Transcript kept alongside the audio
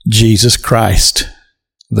Jesus Christ,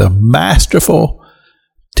 the masterful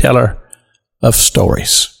teller of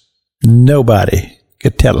stories. Nobody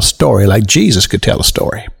could tell a story like Jesus could tell a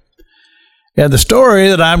story. And the story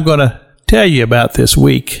that I'm going to tell you about this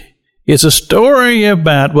week is a story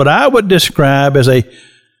about what I would describe as a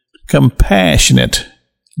compassionate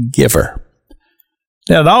giver.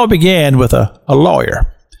 Now, it all began with a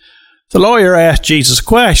lawyer. The lawyer asked Jesus a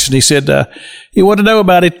question. He said, he wanted to know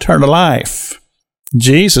about eternal life.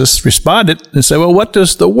 Jesus responded and said, well, what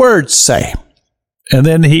does the word say? And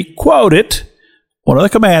then he quoted one of the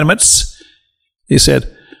commandments. He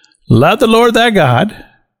said, love the Lord thy God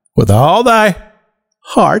with all thy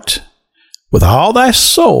heart, with all thy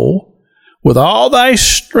soul, with all thy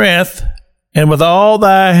strength, and with all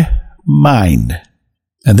thy mind.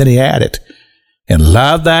 And then he added, and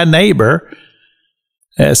love thy neighbor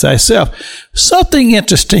as thyself. Something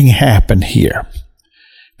interesting happened here,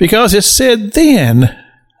 because it said then,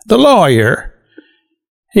 the lawyer,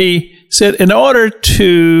 he said, in order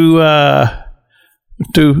to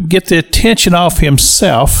get the attention off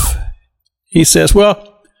himself, he says,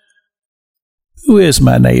 well, who is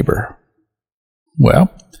my neighbor?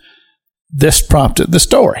 Well, this prompted the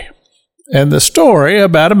story. And the story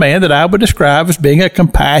about a man that I would describe as being a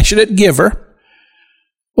compassionate giver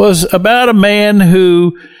was about a man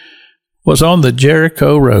who was on the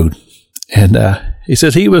Jericho road. And he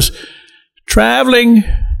says he was traveling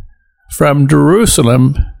from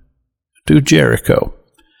Jerusalem to Jericho.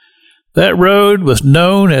 That road was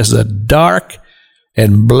known as the Dark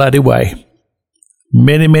and Bloody Way.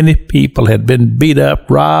 Many, many people had been beat up,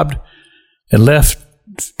 robbed, and left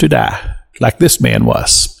to die, like this man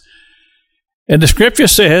was. And the scripture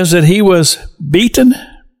says that he was beaten,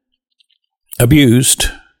 abused.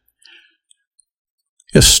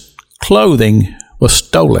 His clothing was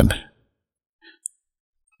stolen,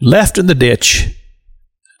 left in the ditch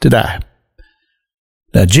to die.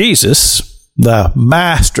 Now, Jesus, the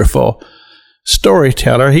masterful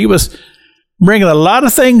storyteller, he was bringing a lot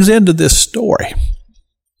of things into this story.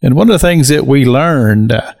 And one of the things that we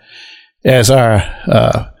learned as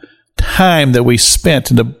our time that we spent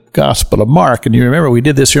in the Gospel of Mark, and you remember we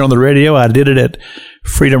did this here on the radio. I did it at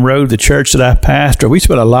Freedom Road, the church that I pastor. We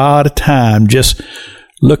spent a lot of time just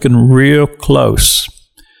looking real close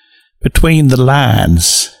between the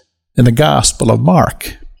lines in the Gospel of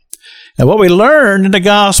Mark. And what we learned in the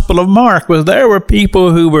Gospel of Mark was there were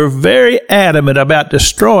people who were very adamant about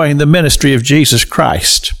destroying the ministry of Jesus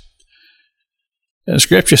Christ. And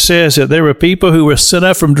Scripture says that there were people who were sent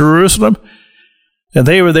up from Jerusalem, and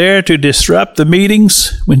they were there to disrupt the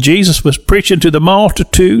meetings when Jesus was preaching to the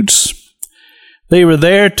multitudes. They were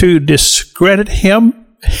there to discredit him.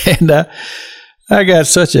 And I got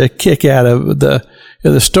such a kick out of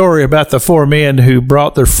the story about the four men who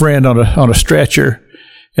brought their friend on a stretcher,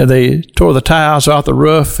 and they tore the tiles off the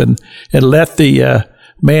roof and let the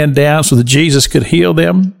man down so that Jesus could heal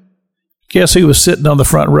them. Guess who was sitting on the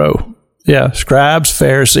front row? Yeah, scribes,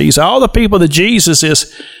 Pharisees, all the people that Jesus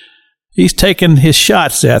he's taking his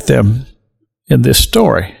shots at them in this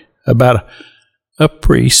story about a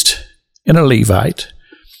priest and a Levite.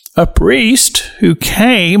 A priest who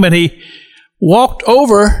came and he walked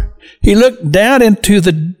over, he looked down into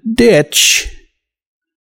the ditch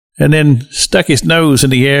and then stuck his nose in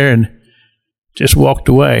the air and just walked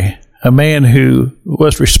away. A man who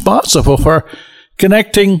was responsible for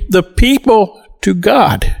connecting the people to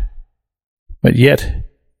God. But yet,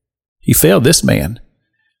 he failed this man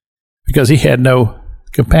because he had no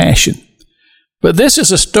compassion. But this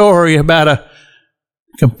is a story about a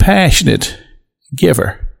compassionate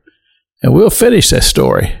giver. And we'll finish that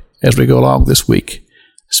story as we go along this week.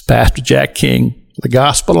 It's Pastor Jack King, the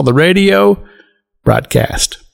Gospel on the Radio broadcast.